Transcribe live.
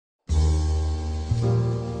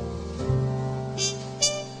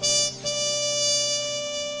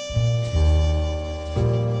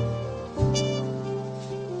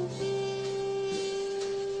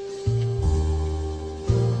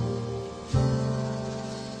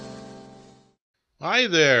Hi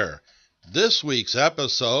there! This week's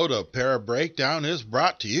episode of Para Breakdown is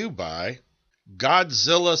brought to you by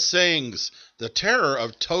Godzilla Sings. The Terror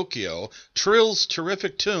of Tokyo trills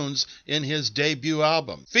terrific tunes in his debut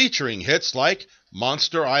album, featuring hits like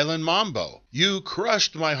Monster Island Mambo, You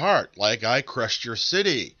Crushed My Heart Like I Crushed Your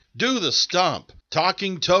City, Do the Stump,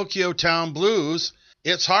 Talking Tokyo Town Blues,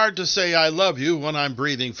 It's Hard to Say I Love You When I'm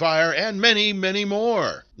Breathing Fire, and many, many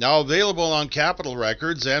more. Now available on Capitol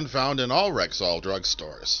Records and found in all Rexall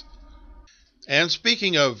drugstores. And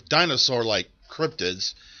speaking of dinosaur-like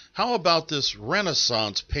cryptids, how about this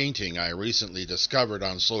Renaissance painting I recently discovered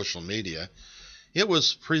on social media? It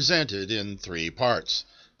was presented in 3 parts.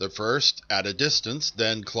 The first at a distance,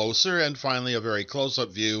 then closer, and finally a very close-up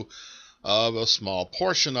view of a small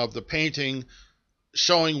portion of the painting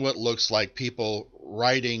showing what looks like people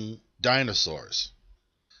riding dinosaurs.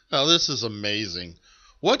 Now, this is amazing.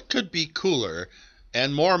 What could be cooler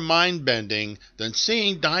and more mind-bending than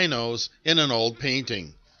seeing dinos in an old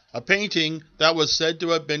painting? A painting that was said to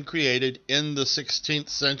have been created in the 16th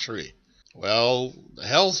century. Well,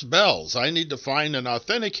 hell's bells. I need to find an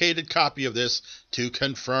authenticated copy of this to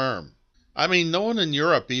confirm. I mean, no one in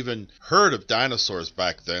Europe even heard of dinosaurs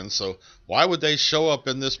back then, so why would they show up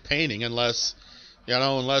in this painting unless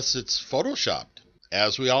it's photoshopped?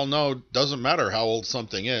 As we all know, it doesn't matter how old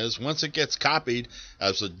something is. Once it gets copied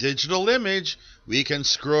as a digital image, we can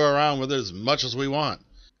screw around with it as much as we want.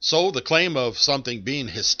 So the claim of something being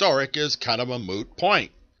historic is kind of a moot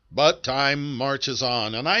point. But time marches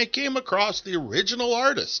on, and I came across the original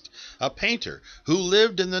artist, a painter who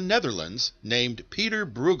lived in the Netherlands named Peter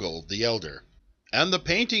Bruegel the Elder. And the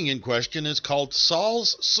painting in question is called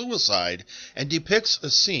Saul's Suicide and depicts a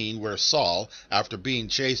scene where Saul, after being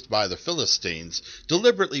chased by the Philistines,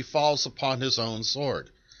 deliberately falls upon his own sword.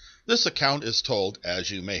 This account is told,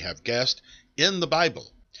 as you may have guessed, in the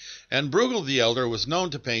Bible. And Bruegel the Elder was known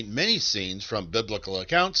to paint many scenes from biblical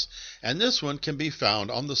accounts, and this one can be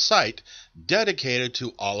found on the site dedicated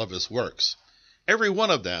to all of his works, every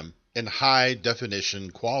one of them in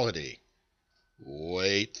high-definition quality.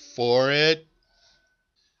 Wait for it.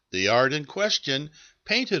 The art in question,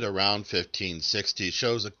 painted around 1560,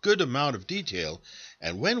 shows a good amount of detail,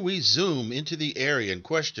 and when we zoom into the area in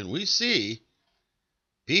question, we see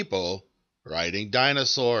people riding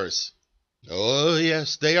dinosaurs. Oh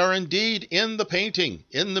yes, they are indeed in the painting,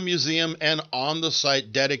 in the museum, and on the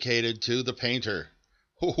site dedicated to the painter.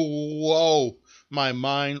 Whoa, my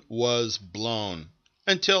mind was blown,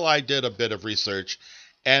 until I did a bit of research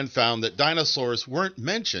and found that dinosaurs weren't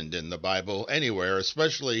mentioned in the Bible anywhere,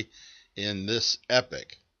 especially in this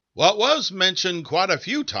epic. What was mentioned quite a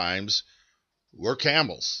few times were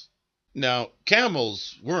camels. Now,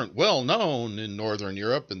 camels weren't well known in Northern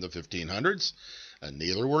Europe in the 1500s, and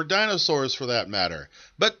neither were dinosaurs for that matter.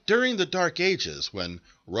 But during the Dark Ages, when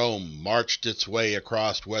Rome marched its way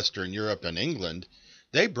across Western Europe and England,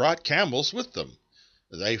 they brought camels with them.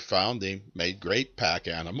 They found they made great pack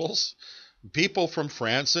animals. People from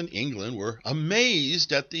France and England were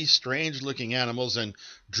amazed at these strange-looking animals and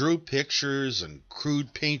drew pictures and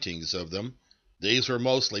crude paintings of them. These were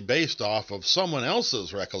mostly based off of someone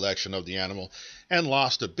else's recollection of the animal and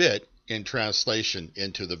lost a bit in translation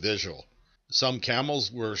into the visual. Some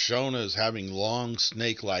camels were shown as having long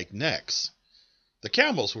snake-like necks. The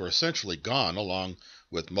camels were essentially gone along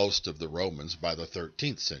with most of the Romans by the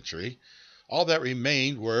 13th century. All that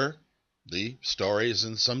remained were the stories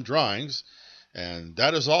and some drawings, and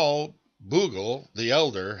that is all Bruegel the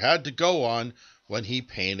Elder had to go on when he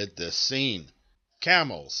painted this scene.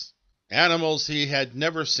 Camels, animals he had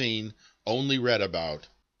never seen, only read about,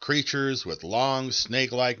 creatures with long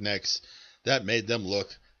snake-like necks that made them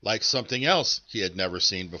look like something else he had never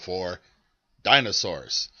seen before,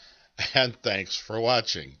 dinosaurs. And thanks for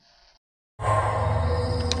watching.